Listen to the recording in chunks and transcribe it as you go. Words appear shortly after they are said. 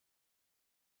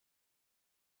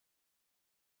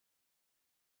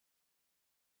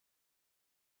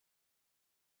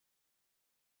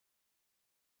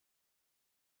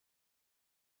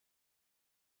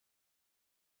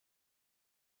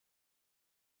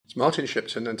It's Martin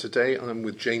Shipton, and today I'm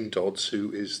with Jane Dodds, who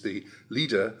is the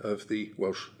leader of the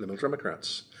Welsh Liberal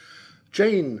Democrats.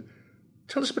 Jane,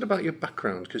 tell us a bit about your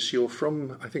background, because you're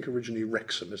from, I think, originally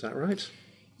Wrexham, is that right?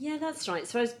 Yeah, that's right.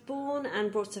 So I was born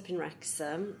and brought up in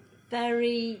Wrexham.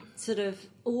 Very sort of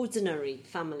ordinary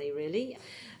family, really.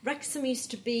 Wrexham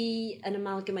used to be an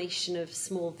amalgamation of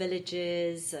small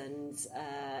villages and,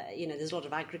 there's a lot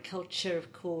of agriculture,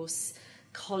 of course,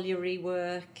 colliery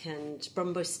work and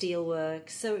Brumbo steel work.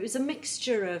 So it was a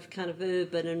mixture of kind of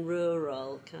urban and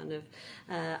rural kind of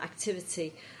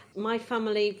activity. My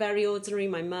family, very ordinary.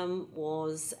 My mum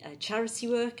was a charity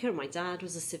worker. My dad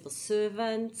was a civil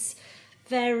servant.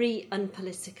 Very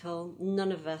unpolitical.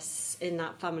 None of us in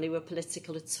that family were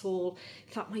political at all.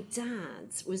 In fact, my dad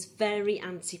was very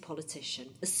anti-politician.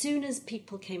 As soon as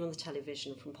people came on the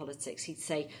television from politics, he'd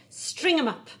say, "String 'em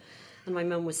up." And my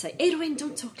mum would say, "Edwin,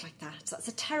 don't talk like that. That's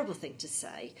a terrible thing to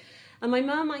say." And my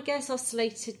mum, I guess,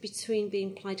 oscillated between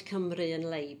being Plaid Cymru and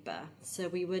Labour. So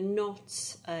we were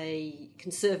not a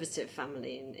conservative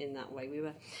family in that way. We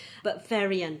were, but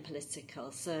very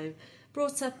unpolitical. So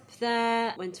brought up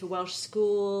there, went to a Welsh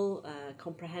school,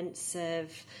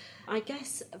 comprehensive. I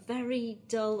guess a very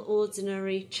dull,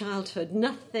 ordinary childhood.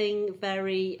 Nothing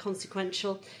very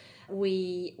consequential.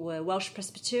 We were Welsh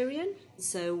Presbyterian,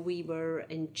 so we were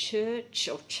in church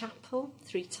or chapel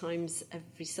 3 times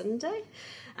every Sunday.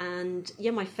 And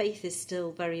yeah, my faith is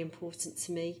still very important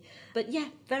to me. But yeah,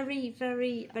 very,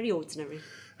 very, very ordinary.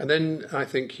 And then I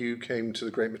think you came to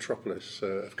the great metropolis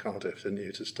of Cardiff, didn't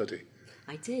you, to study?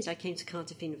 I did. I came to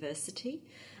Cardiff University.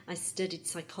 I studied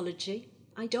psychology.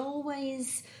 I'd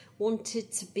always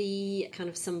wanted to be kind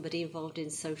of somebody involved in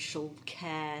social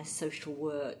care, social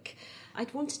work.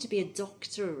 I'd wanted to be a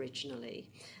doctor originally,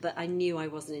 but I knew I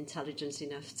wasn't intelligent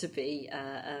enough to be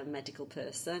a medical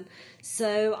person.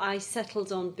 So I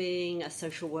settled on being a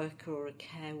social worker or a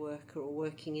care worker or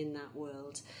working in that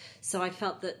world. So I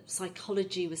felt that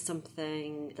psychology was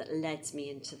something that led me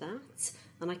into that.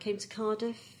 And I came to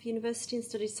Cardiff University and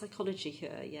studied psychology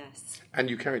here, yes. And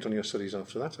you carried on your studies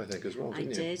after that, I think, as well,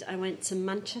 didn't you? I did. I went to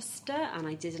Manchester and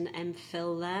I did an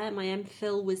MPhil there. My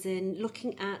MPhil was in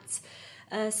looking at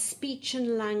speech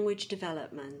and language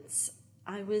development.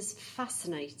 I was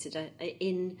fascinated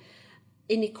in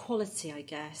inequality, I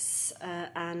guess,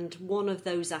 and one of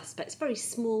those aspects, very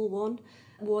small one,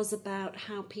 was about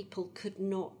how people could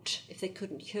not, if they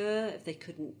couldn't hear, if they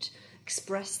couldn't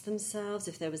express themselves,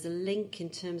 if there was a link in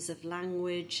terms of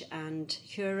language and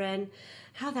hearing,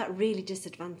 how that really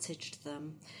disadvantaged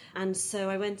them. And so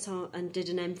I went on and did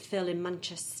an MPhil in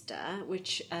Manchester,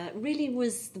 which really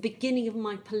was the beginning of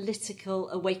my political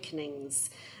awakenings,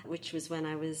 which was when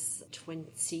I was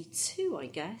 22, I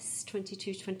guess,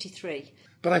 22, 23.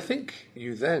 But I think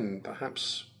you then,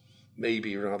 perhaps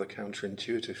maybe rather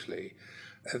counterintuitively,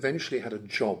 eventually had a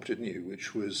job, didn't you,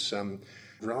 which was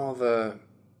rather,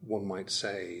 one might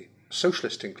say,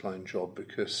 socialist inclined job,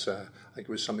 because I think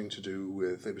it was something to do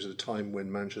with, it was at a time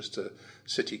when Manchester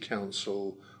City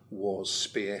Council was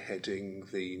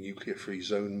spearheading the nuclear-free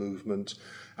zone movement,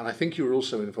 and I think you were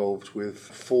also involved with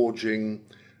forging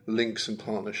links and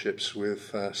partnerships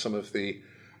with some of the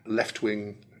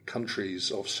left-wing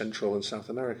countries of Central and South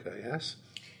America, yes?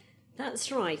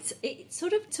 That's right. It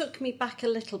sort of took me back a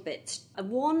little bit.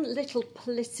 One little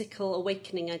political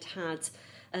awakening I'd had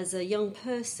as a young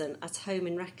person at home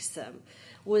in Wrexham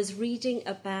was reading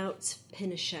about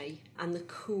Pinochet and the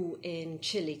coup in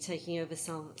Chile taking over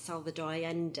Salvador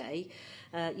Allende,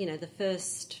 the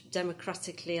first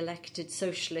democratically elected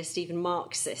socialist, even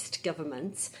Marxist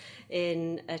government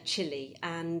in Chile.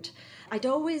 And I'd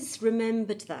always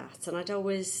remembered that, and I'd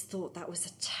always thought that was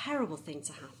a terrible thing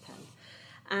to happen.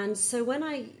 And so when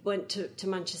I went to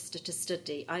Manchester to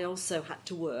study, I also had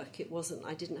to work.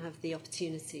 I didn't have the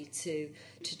opportunity to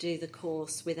do the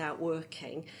course without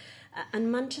working. And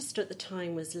Manchester at the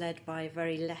time was led by a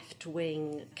very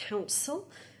left-wing council.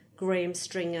 Graham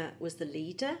Stringer was the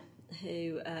leader,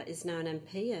 who is now an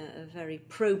MP, a very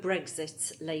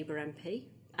pro-Brexit Labour MP.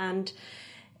 And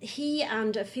he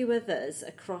and a few others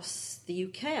across the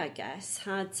UK, I guess,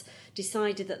 had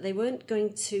decided that they weren't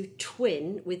going to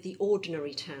twin with the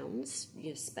ordinary towns,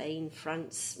 Spain,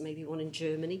 France, maybe one in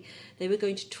Germany. They were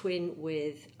going to twin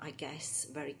with, I guess,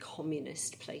 very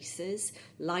communist places.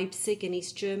 Leipzig in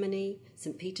East Germany,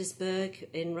 St. Petersburg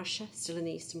in Russia, still in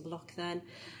the Eastern Bloc then,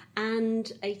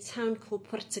 and a town called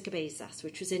Puerto Cabezas,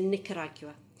 which was in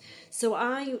Nicaragua. So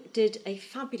I did a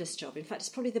fabulous job. In fact, it's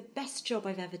probably the best job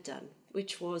I've ever done,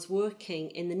 which was working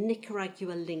in the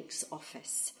Nicaragua Links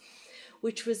office,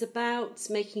 which was about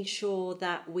making sure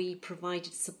that we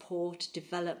provided support,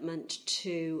 development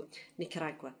to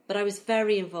Nicaragua. But I was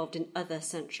very involved in other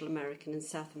Central American and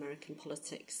South American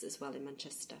politics as well in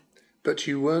Manchester. But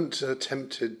you weren't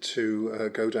tempted to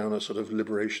go down a sort of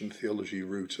liberation theology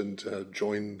route and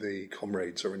join the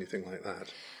Comrades or anything like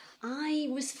that? I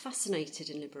was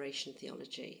fascinated in liberation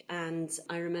theology, and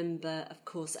I remember, of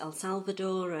course, El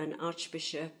Salvador and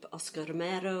Archbishop Oscar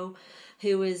Romero,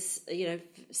 who was,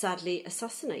 sadly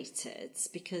assassinated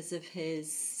because of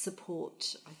his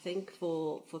support, I think,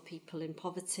 for people in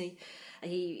poverty.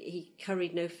 He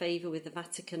curried no favour with the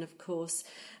Vatican, of course.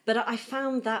 But I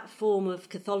found that form of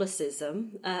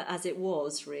Catholicism, as it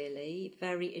was really,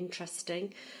 very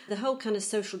interesting. The whole kind of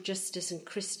social justice and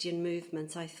Christian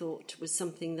movement, I thought, was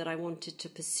something that I wanted to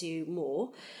pursue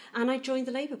more. And I joined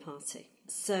the Labour Party.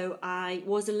 So I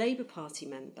was a Labour Party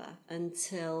member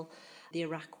until the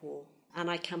Iraq War. And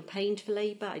I campaigned for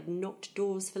Labour. I knocked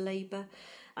doors for Labour.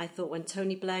 I thought when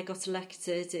Tony Blair got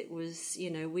elected, it was,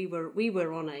 we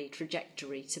were on a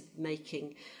trajectory to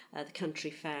making the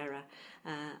country fairer,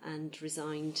 and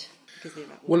resigned because of the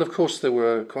Iraq War. Well, of course, there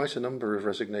were quite a number of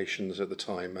resignations at the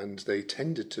time, and they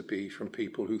tended to be from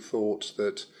people who thought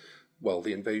that, well,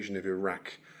 the invasion of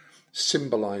Iraq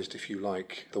symbolised, if you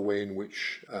like, the way in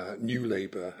which New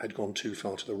Labour had gone too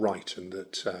far to the right, and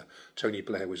that Tony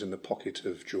Blair was in the pocket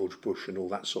of George Bush and all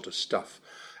that sort of stuff.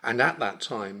 And at that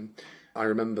time, I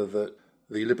remember that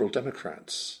the Liberal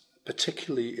Democrats,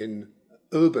 particularly in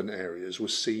urban areas, were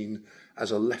seen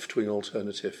as a left-wing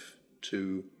alternative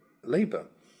to Labour.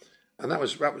 And that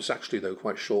was actually, though,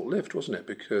 quite short-lived, wasn't it?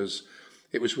 Because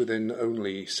it was within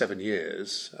only 7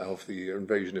 years of the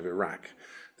invasion of Iraq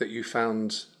that you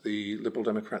found the Liberal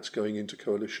Democrats going into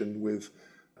coalition with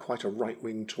quite a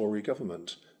right-wing Tory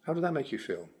government. How did that make you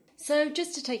feel? So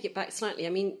just to take it back slightly,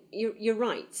 I mean, you're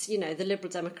right. The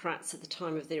Liberal Democrats at the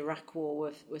time of the Iraq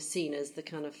War were seen as the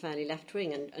kind of fairly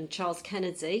left-wing. And Charles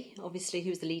Kennedy, obviously,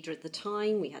 who was the leader at the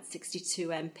time, we had 62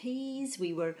 MPs.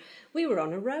 We were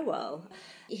on a roll.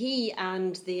 He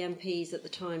and the MPs at the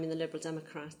time in the Liberal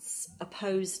Democrats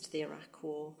opposed the Iraq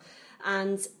War.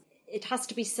 And it has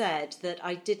to be said that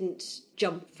I didn't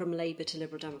jump from Labour to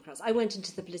Liberal Democrats. I went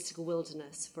into the political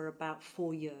wilderness for about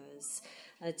 4 years.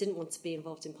 I didn't want to be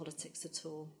involved in politics at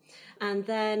all. And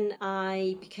then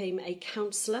I became a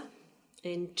councillor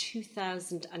in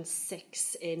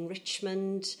 2006 in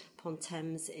Richmond upon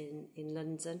Thames in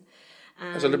London.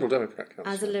 As a Liberal Democrat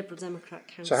councillor? As a Liberal Democrat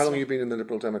councillor. So how long have you been in the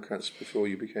Liberal Democrats before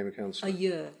you became a councillor?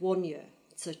 1 year.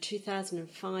 So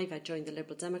 2005, I joined the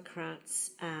Liberal Democrats,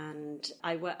 and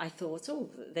I thought,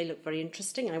 they look very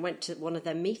interesting. I went to one of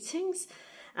their meetings,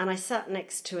 and I sat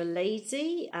next to a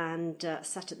lady and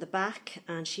sat at the back,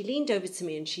 and she leaned over to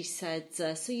me and she said,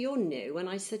 so you're new? And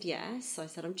I said, yes. I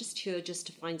said, I'm just here just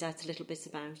to find out a little bit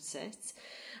about it.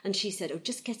 And she said,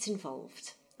 just get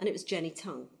involved. And it was Jenny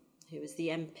Tongue, who was the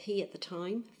MP at the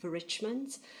time for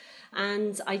Richmond.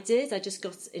 And I did. I just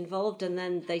got involved, and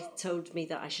then they told me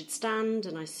that I should stand,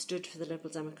 and I stood for the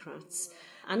Liberal Democrats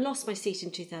and lost my seat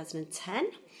in 2010,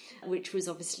 which was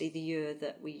obviously the year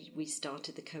that we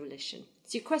started the coalition.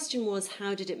 So your question was,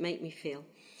 how did it make me feel?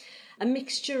 A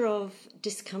mixture of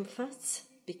discomfort,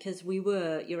 because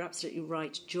you're absolutely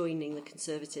right, joining the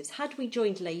Conservatives. Had we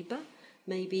joined Labour,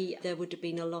 maybe there would have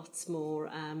been a lot more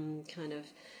kind of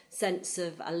sense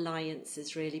of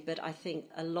alliances, really, but I think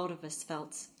a lot of us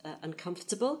felt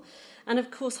uncomfortable. And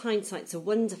of course, hindsight's a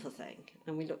wonderful thing,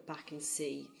 and we look back and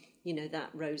see, that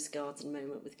Rose Garden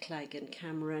moment with Clegg and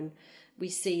Cameron. We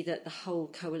see that the whole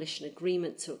coalition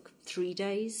agreement took 3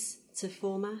 days to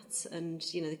format, and,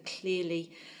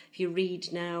 clearly, if you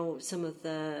read now some of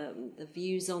the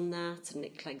views on that and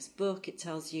Nick Clegg's book, it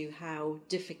tells you how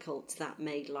difficult that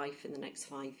made life in the next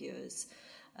 5 years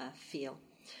feel.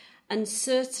 And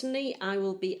certainly I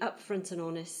will be upfront and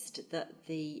honest that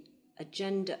the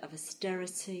agenda of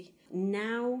austerity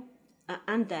now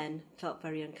and then felt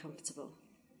very uncomfortable.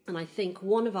 And I think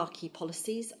one of our key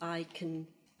policies, I can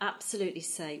absolutely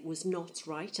say, was not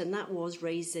right, and that was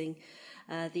raising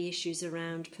the issues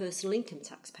around personal income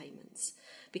tax payments.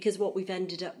 Because what we've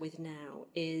ended up with now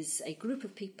is a group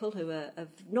of people who are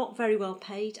not very well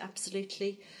paid,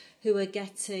 absolutely, who are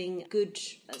getting good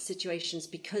situations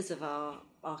because of our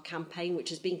campaign, which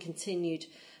has been continued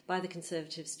by the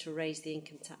Conservatives to raise the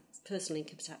personal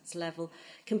income tax level,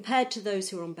 compared to those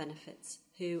who are on benefits,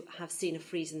 who have seen a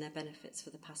freeze in their benefits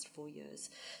for the past 4 years.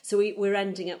 So we're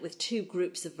ending up with two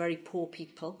groups of very poor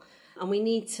people, and we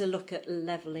need to look at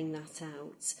levelling that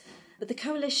out. But the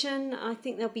coalition, I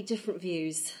think there'll be different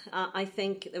views. I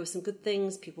think there were some good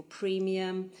things, people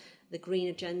premium, the green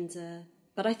agenda,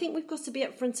 But I think we've got to be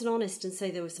upfront and honest and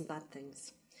say there were some bad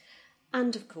things.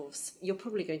 And of course, you're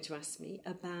probably going to ask me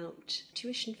about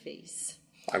tuition fees.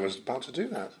 I was about to do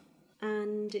that.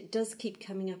 And it does keep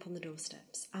coming up on the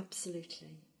doorsteps,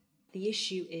 absolutely. The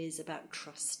issue is about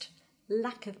trust,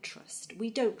 lack of trust. We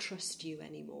don't trust you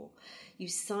anymore. You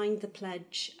signed the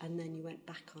pledge and then you went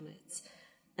back on it.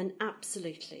 And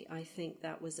absolutely, I think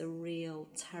that was a real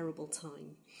terrible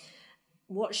time.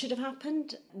 What should have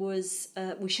happened was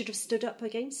we should have stood up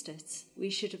against it. We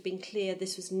should have been clear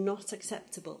this was not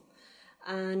acceptable.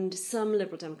 And some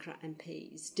Liberal Democrat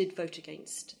MPs did vote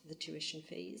against the tuition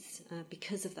fees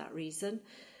because of that reason.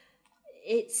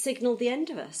 It signalled the end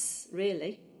of us,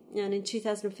 really. And in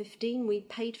 2015, we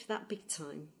paid for that big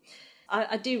time.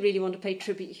 I do really want to pay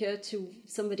tribute here to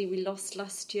somebody we lost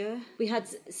last year. We had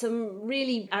some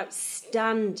really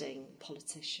outstanding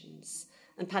politicians,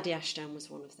 and Paddy Ashdown was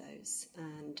one of those.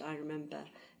 And I remember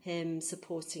him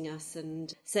supporting us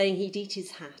and saying he'd eat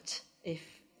his hat if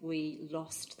we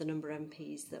lost the number of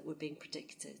MPs that were being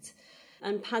predicted.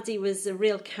 And Paddy was a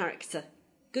real character.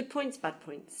 Good points, bad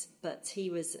points, but he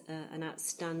was an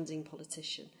outstanding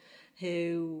politician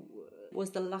who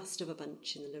was the last of a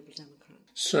bunch in the Liberal Democrats.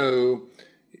 So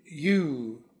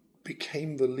you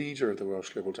became the leader of the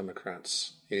Welsh Liberal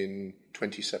Democrats in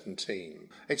 2017.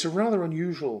 It's a rather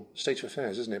unusual state of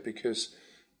affairs, isn't it? Because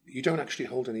you don't actually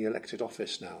hold any elected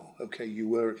office now. OK, you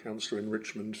were a councillor in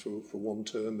Richmond for one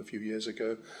term a few years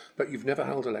ago, but you've never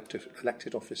held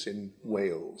elected office in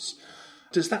Wales.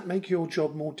 Does that make your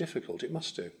job more difficult? It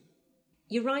must do.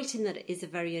 You're right in that it is a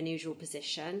very unusual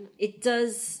position. It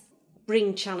does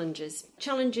bring challenges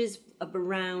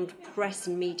around press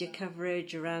and media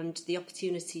coverage, around the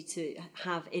opportunity to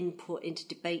have input into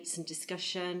debates and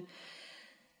discussion.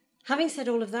 Having said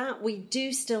all of that, we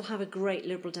do still have a great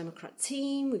Liberal Democrat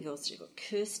team. We've also got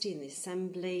Kirsty in the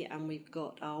Assembly and we've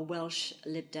got our Welsh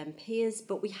Lib Dem peers,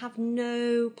 but we have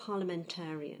no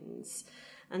parliamentarians.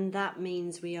 And that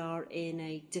means we are in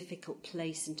a difficult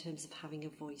place in terms of having a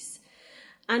voice.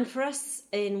 And for us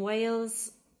in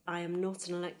Wales, I am not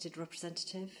an elected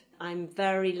representative. I'm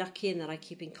very lucky in that I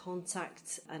keep in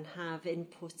contact and have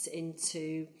input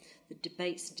into the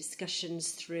debates and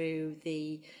discussions through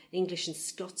the English and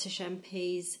Scottish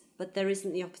MPs, but there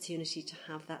isn't the opportunity to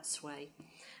have that sway.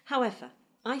 However,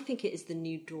 I think it is the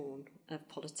new dawn of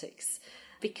politics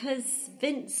because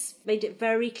Vince made it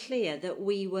very clear that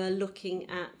we were looking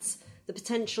at the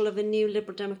potential of a new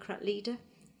Liberal Democrat leader.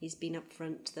 He's been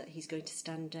upfront that he's going to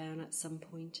stand down at some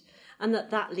point, and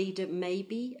that leader may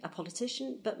be a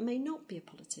politician but may not be a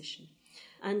politician.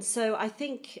 And so I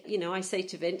think, I say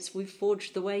to Vince, we've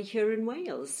forged the way here in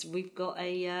Wales. We've got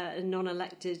a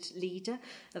non-elected leader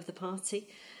of the party.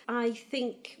 I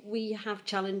think we have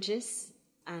challenges,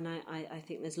 and I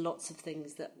think there's lots of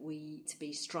things that we to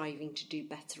be striving to do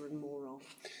better and more of.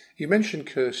 You mentioned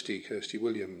Kirsty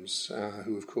Williams,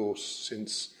 who, of course,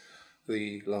 since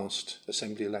the last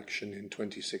Assembly election in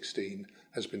 2016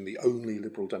 has been the only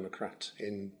Liberal Democrat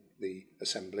in the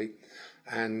Assembly,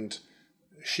 and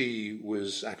she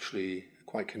was actually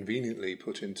quite conveniently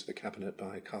put into the cabinet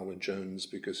by Carwyn Jones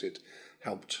because it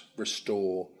helped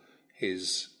restore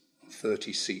his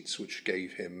 30 seats, which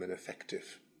gave him an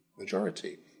effective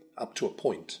majority up to a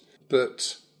point.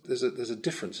 But there's a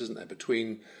difference, isn't there,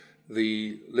 between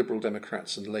the Liberal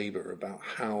Democrats and Labour about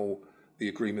how the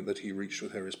agreement that he reached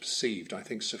with her is perceived. I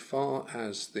think so far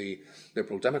as the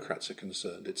Liberal Democrats are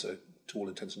concerned, it's to all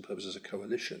intents and purposes a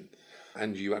coalition.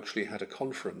 And you actually had a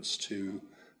conference to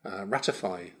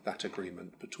ratify that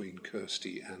agreement between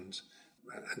Kirsty and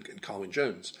Carwyn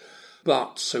Jones.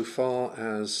 But so far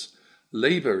as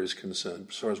Labour is concerned,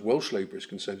 as far as Welsh Labour is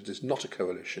concerned, it is not a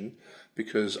coalition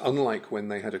because unlike when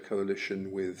they had a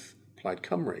coalition with Plaid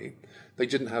Cymru, they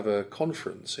didn't have a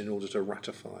conference in order to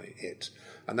ratify it.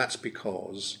 And that's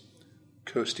because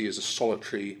Kirsty is a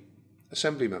solitary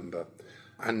Assembly member.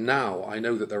 And now I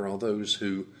know that there are those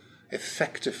who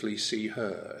effectively see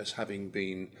her as having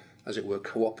been, as it were,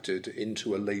 co-opted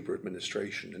into a Labour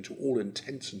administration, and to all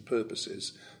intents and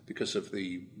purposes, because of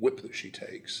the whip that she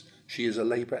takes, she is a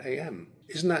Labour AM.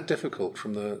 Isn't that difficult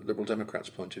from the Liberal Democrats'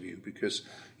 point of view? Because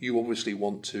you obviously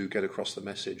want to get across the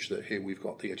message that here we've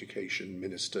got the Education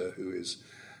Minister who is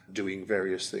doing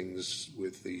various things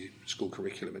with the school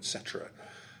curriculum, etc.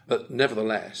 But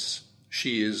nevertheless,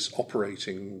 she is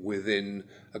operating within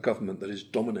a government that is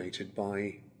dominated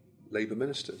by Labour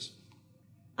ministers.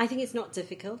 I think it's not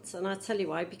difficult, and I'll tell you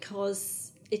why,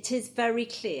 because it is very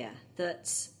clear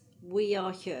that we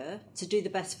are here to do the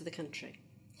best for the country.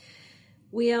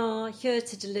 We are here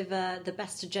to deliver the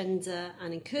best agenda,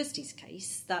 and in Kirsty's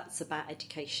case, that's about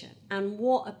education. And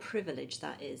what a privilege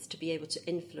that is to be able to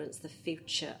influence the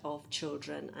future of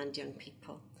children and young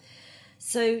people.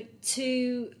 So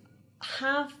to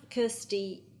have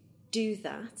Kirsty do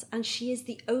that, and she is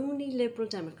the only Liberal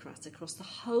Democrat across the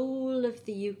whole of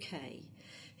the UK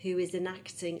who is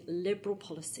enacting Liberal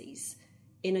policies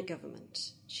in a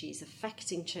government. She's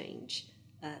affecting change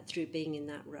through being in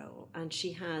that role, and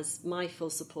she has my full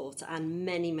support and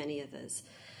many, many others.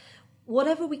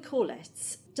 Whatever we call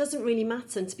it doesn't really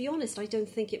matter, and to be honest, I don't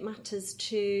think it matters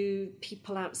to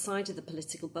people outside of the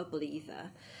political bubble either,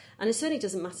 and it certainly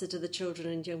doesn't matter to the children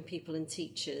and young people and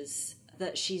teachers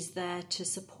that she's there to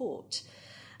support.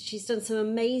 She's done some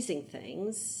amazing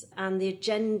things, and the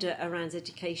agenda around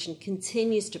education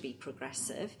continues to be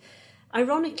progressive.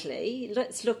 Ironically,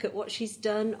 let's look at what she's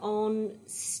done on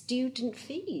student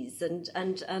fees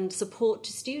and support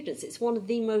to students. It's one of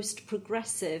the most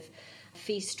progressive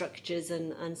fee structures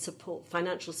and support,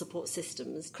 financial support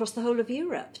systems across the whole of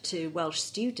Europe to Welsh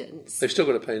students. They've still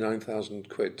got to pay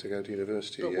 £9,000 to go to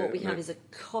university. But what we have is a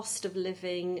cost of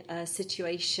living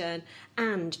situation,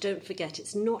 and don't forget,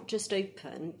 it's not just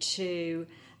open to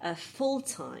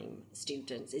full-time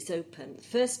students. It's open,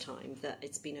 first time that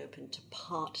it's been open to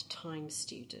part-time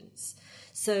students.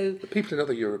 So the people in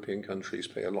other European countries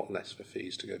pay a lot less for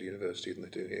fees to go to university than they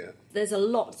do here. There's a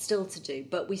lot still to do,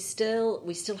 but we still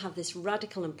have this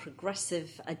radical and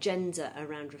progressive agenda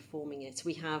around reforming it.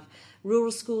 We have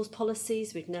rural schools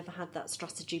policies. We've never had that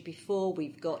strategy before.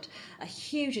 We've got a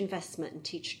huge investment in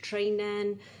teacher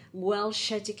training.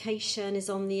 Welsh education is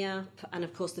on the up, and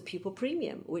of course the pupil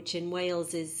premium, which in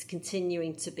Wales is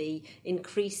continuing to be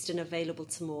increased and available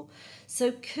to more.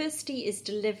 So Kirsty is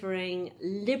delivering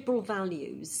liberal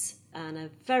values and a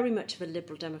very much of a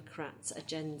Liberal Democrat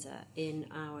agenda in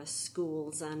our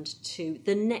schools and to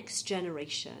the next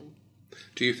generation.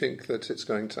 Do you think that it's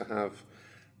going to have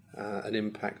an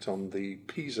impact on the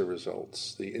PISA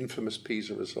results, the infamous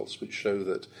PISA results, which show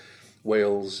that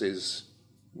Wales is,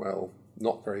 well,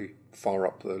 not very far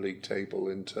up the league table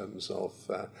in terms of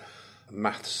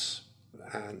maths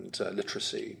and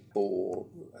literacy for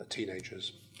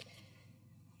teenagers?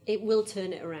 It will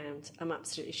turn it around, I'm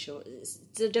absolutely sure.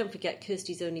 So don't forget,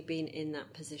 Kirsty's only been in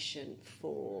that position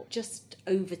for just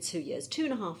over 2 years,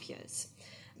 2.5 years.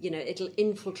 You know, it'll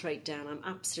infiltrate down. I'm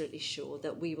absolutely sure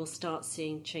that we will start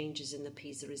seeing changes in the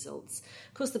PISA results.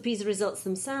 Of course, the PISA results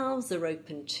themselves are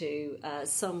open to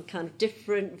some kind of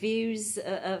different views,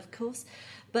 of course,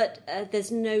 but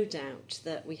there's no doubt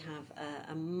that we have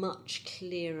a much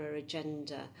clearer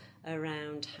agenda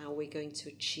around how we're going to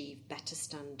achieve better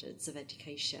standards of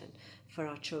education for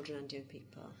our children and young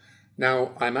people.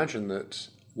 Now, I imagine that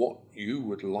what you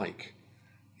would like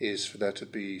is for there to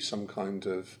be some kind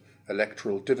of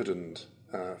electoral dividend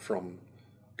from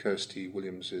Kirsty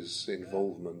Williams's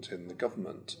involvement in the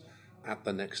government at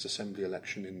the next Assembly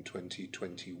election in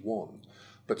 2021.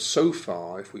 But so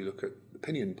far, if we look at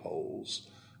opinion polls,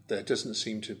 there doesn't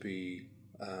seem to be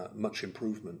much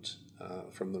improvement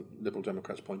from the Liberal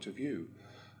Democrats' point of view.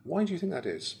 Why do you think that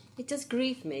is? It does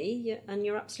grieve me, and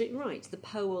you're absolutely right. The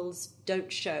polls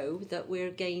don't show that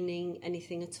we're gaining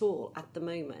anything at all at the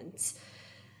moment.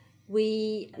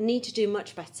 We need to do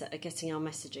much better at getting our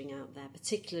messaging out there,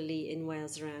 particularly in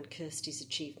Wales around Kirsty's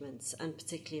achievements and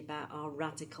particularly about our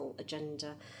radical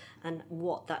agenda and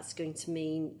what that's going to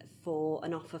mean for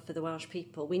an offer for the Welsh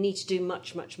people. We need to do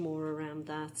much, much more around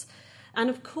that. And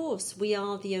of course, we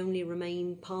are the only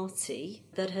Remain party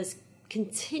that has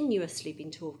continuously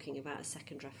been talking about a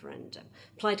second referendum.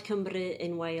 Plaid Cymru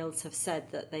in Wales have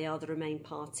said that they are the Remain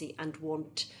party and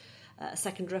want a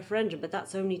second referendum, but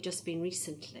that's only just been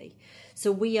recently.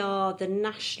 So we are the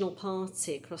national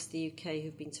party across the UK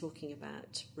who've been talking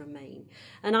about Remain.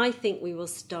 And I think we will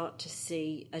start to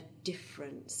see a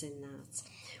difference in that.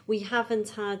 We haven't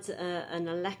had an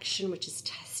election which has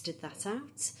tested that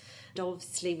out. And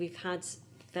obviously we've had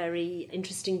very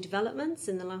interesting developments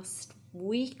in the last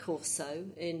week or so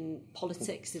in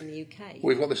politics in the UK.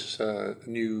 We've got this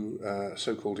new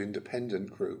so-called independent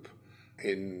group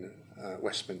in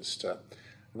Westminster.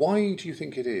 Why do you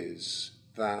think it is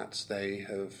that they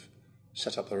have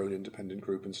set up their own independent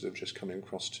group instead of just coming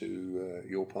across to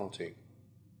your party?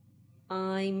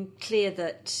 I'm clear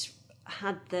that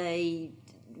had they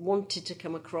wanted to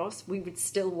come across, we would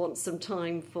still want some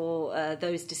time for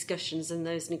those discussions and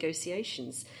those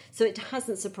negotiations. So it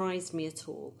hasn't surprised me at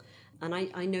all. And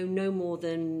I know no more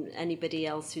than anybody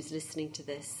else who's listening to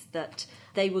this that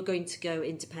they were going to go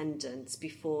independent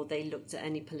before they looked at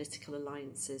any political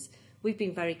alliances. We've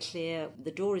been very clear,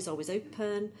 the door is always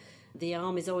open. The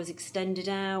arm is always extended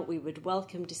out. We would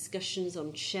welcome discussions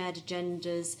on shared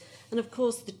agendas. And of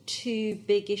course, the two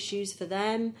big issues for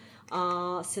them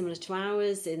are similar to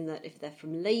ours in that if they're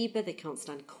from Labour, they can't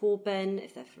stand Corbyn.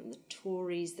 If they're from the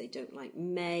Tories, they don't like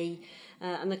May.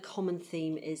 And the common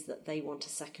theme is that they want a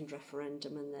second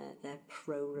referendum and they're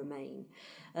pro-Remain.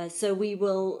 So we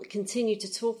will continue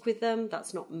to talk with them.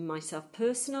 That's not myself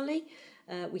personally.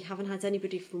 We haven't had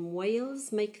anybody from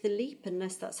Wales make the leap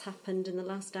unless that's happened in the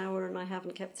last hour and I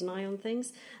haven't kept an eye on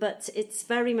things. But it's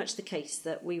very much the case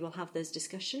that we will have those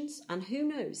discussions, and who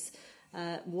knows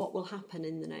what will happen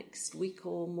in the next week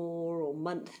or more or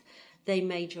month. They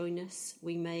may join us.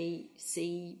 We may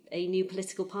see a new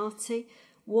political party.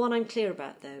 What I'm clear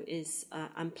about, though, is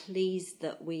I'm pleased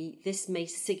that this may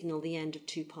signal the end of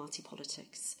two-party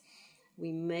politics.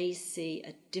 We may see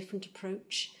a different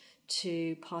approach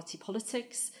to party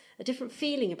politics, a different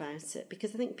feeling about it,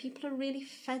 because I think people are really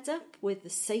fed up with the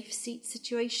safe seat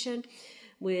situation,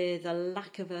 with a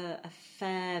lack of a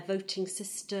fair voting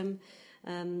system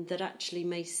that actually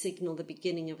may signal the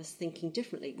beginning of us thinking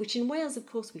differently, which in Wales, of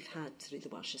course, we've had through the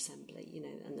Welsh Assembly,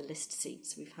 and the list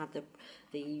seats. We've had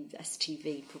the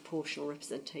STV, proportional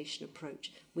representation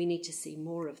approach. We need to see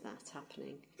more of that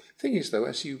happening. The thing is, though,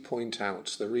 as you point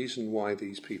out, the reason why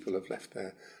these people have left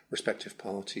their respective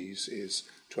parties is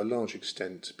to a large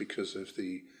extent because of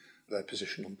their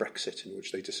position on Brexit, in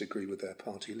which they disagree with their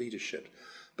party leadership.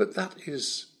 But that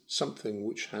is something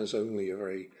which has only a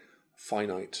very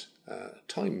finite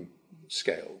time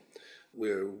scale.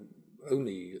 We're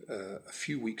only a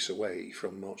few weeks away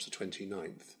from March the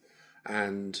 29th,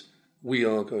 and we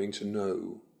are going to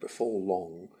know before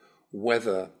long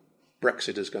whether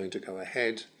Brexit is going to go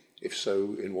ahead, if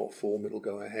so, in what form it'll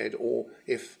go ahead, or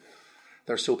if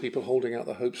there are still people holding out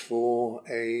the hopes for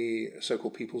a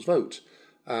so-called people's vote.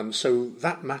 So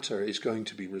that matter is going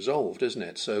to be resolved, isn't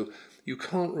it? So you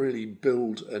can't really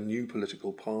build a new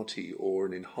political party or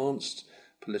an enhanced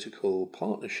political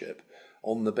partnership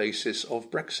on the basis of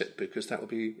Brexit, because that would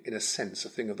be, in a sense, a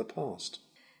thing of the past.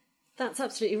 That's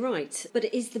absolutely right. But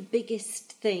it is the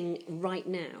biggest thing right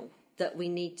now that we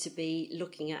need to be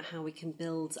looking at how we can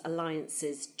build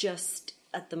alliances just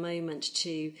at the moment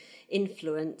to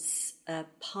influence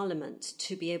Parliament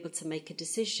to be able to make a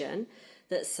decision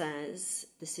that says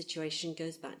the situation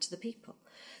goes back to the people.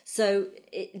 So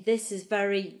this is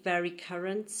very, very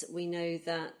current. We know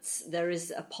that there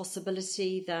is a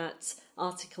possibility that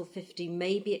Article 50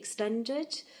 may be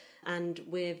extended, and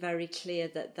we're very clear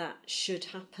that that should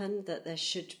happen, that there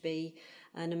should be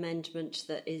an amendment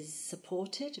that is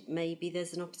supported. Maybe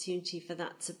there's an opportunity for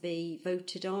that to be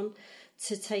voted on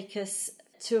to take us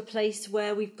to a place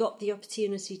where we've got the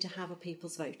opportunity to have a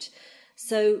people's vote.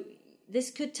 So this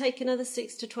could take another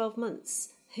 6 to 12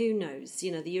 months. Who knows?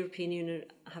 The European Union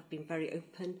have been very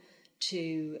open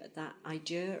to that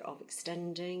idea of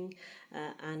extending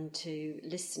and to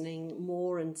listening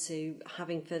more and to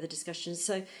having further discussions.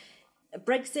 So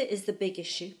Brexit is the big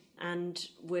issue, and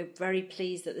we're very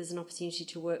pleased that there's an opportunity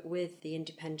to work with the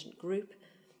independent group.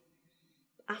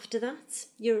 After that,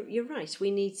 you're right.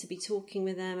 We need to be talking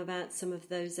with them about some of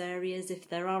those areas if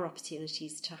there are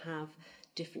opportunities to have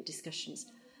different discussions.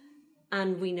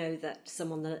 And we know that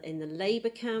someone in the Labour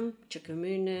camp,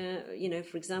 Chukwuemeka,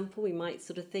 for example, we might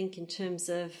sort of think in terms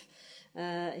of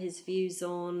his views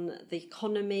on the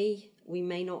economy, we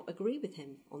may not agree with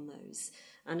him on those.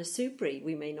 Anna Soubry,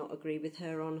 we may not agree with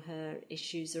her on her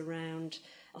issues around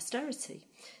austerity.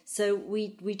 So we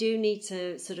do need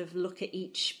to sort of look at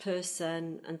each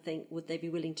person and think, would they be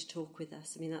willing to talk with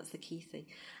us? I mean, that's the key thing.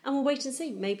 And we'll wait and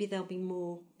see. Maybe there'll be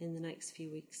more in the next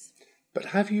few weeks. But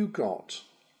have you got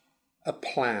a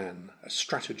plan, a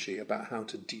strategy about how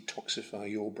to detoxify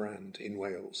your brand in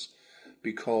Wales?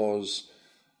 Because,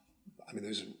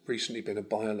 there's recently been a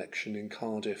by-election in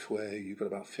Cardiff where you've got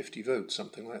about 50 votes,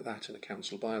 something like that, in a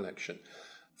council by-election.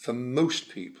 For most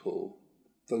people,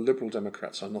 the Liberal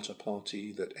Democrats are not a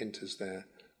party that enters their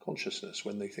consciousness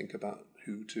when they think about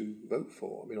who to vote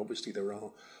for. Obviously there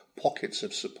are pockets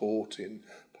of support in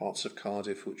parts of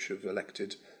Cardiff which have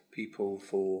elected people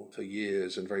for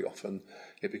years, and very often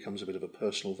it becomes a bit of a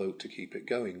personal vote to keep it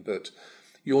going. But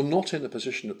you're not in a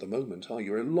position at the moment, are you?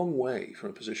 You're a long way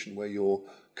from a position where you're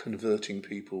converting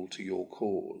people to your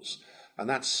cause. And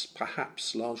that's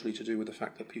perhaps largely to do with the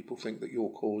fact that people think that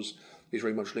your cause is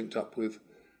very much linked up with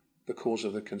the cause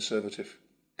of the Conservative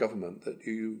government that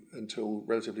you, until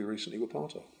relatively recently, were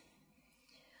part of.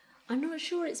 I'm not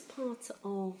sure it's part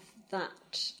of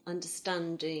that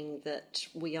understanding that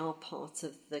we are part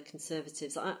of the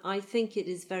Conservatives. I think it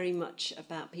is very much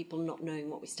about people not knowing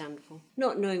what we stand for,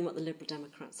 not knowing what the Liberal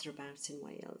Democrats are about in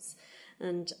Wales.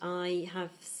 And I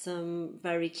have some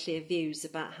very clear views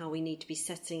about how we need to be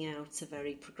setting out a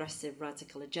very progressive,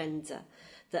 radical agenda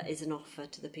that is an offer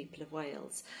to the people of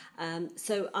Wales.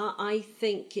 So I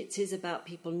think it is about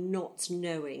people not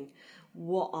knowing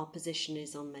what our position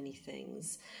is on many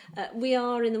things. We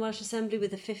are in the Welsh Assembly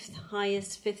with the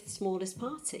fifth smallest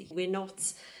party. We're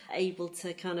not able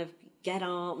to kind of get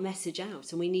our message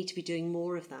out, and we need to be doing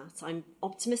more of that. I'm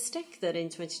optimistic that in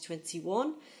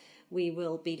 2021 we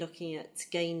will be looking at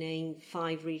gaining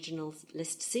 5 regional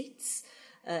list seats.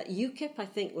 UKIP, I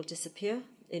think, will disappear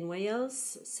in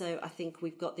Wales, so I think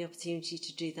we've got the opportunity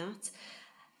to do that.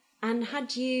 And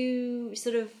had you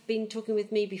sort of been talking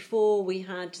with me before we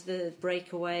had the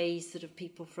breakaway sort of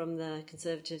people from the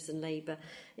Conservatives and Labour,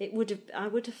 I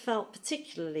would have felt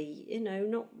particularly,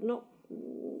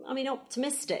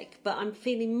 optimistic, but I'm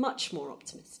feeling much more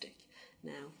optimistic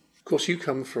now. Of course, you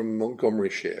come from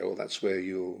Montgomeryshire, or that's where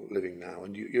you're living now,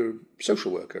 and you're a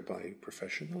social worker by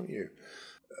profession, aren't you?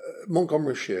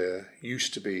 Montgomeryshire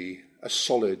used to be a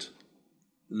solid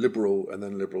Liberal and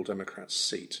then Liberal Democrat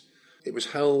seat. It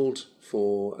was held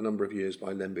for a number of years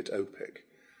by Lembit Opik,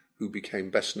 who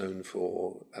became best known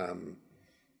for,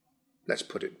 let's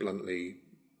put it bluntly,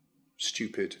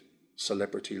 stupid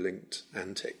celebrity-linked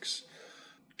antics.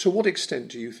 To what extent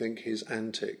do you think his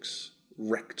antics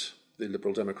wrecked the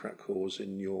Liberal Democrat cause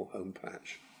in your home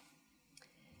patch?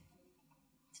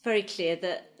 It's very clear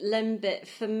that Lembit,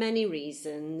 for many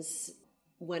reasons,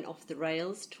 went off the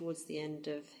rails towards the end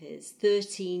of his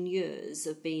 13 years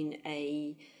of being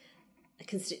a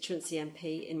constituency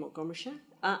MP in Montgomeryshire.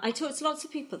 I talked to lots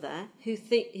of people there who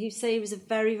say he was a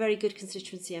very, very good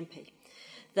constituency MP,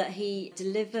 that he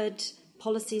delivered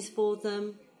policies for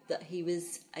them, that he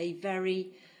was a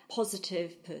very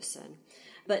positive person.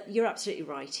 But you're absolutely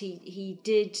right. We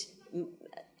did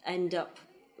end up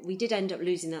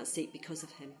losing that seat because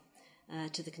of him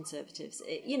to the Conservatives.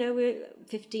 We're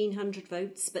 1,500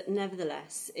 votes, but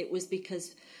nevertheless, it was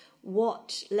because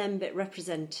what Lembit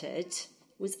represented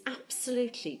was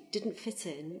absolutely didn't fit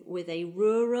in with a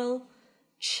rural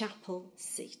chapel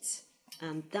seat.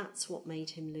 And that's what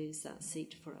made him lose that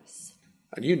seat for us.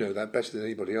 And you know that better than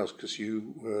anybody else because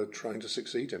you were trying to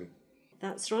succeed him.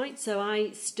 That's right. So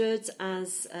I stood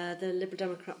as the Liberal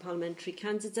Democrat parliamentary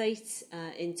candidate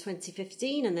in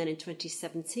 2015 and then in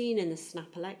 2017 in the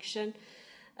snap election.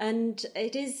 And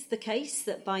it is the case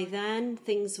that by then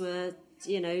things were,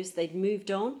 they'd moved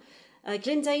on.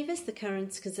 Glyn Davies, the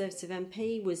current Conservative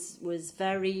MP, was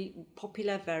very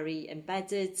popular, very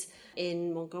embedded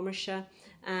in Montgomeryshire,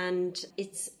 and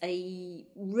it's a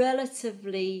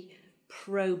relatively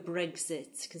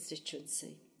pro-Brexit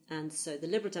constituency. And so the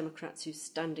Liberal Democrats who's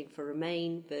standing for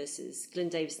Remain versus Glyn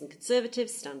Davies and the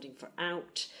Conservatives standing for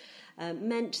Out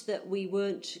meant that we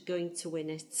weren't going to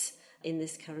win it in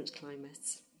this current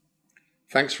climate.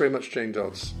 Thanks very much, Jane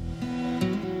Dodds.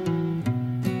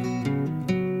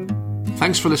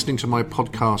 Thanks for listening to my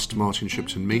podcast, Martin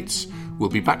Shipton Meets. We'll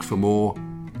be back for more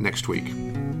next week.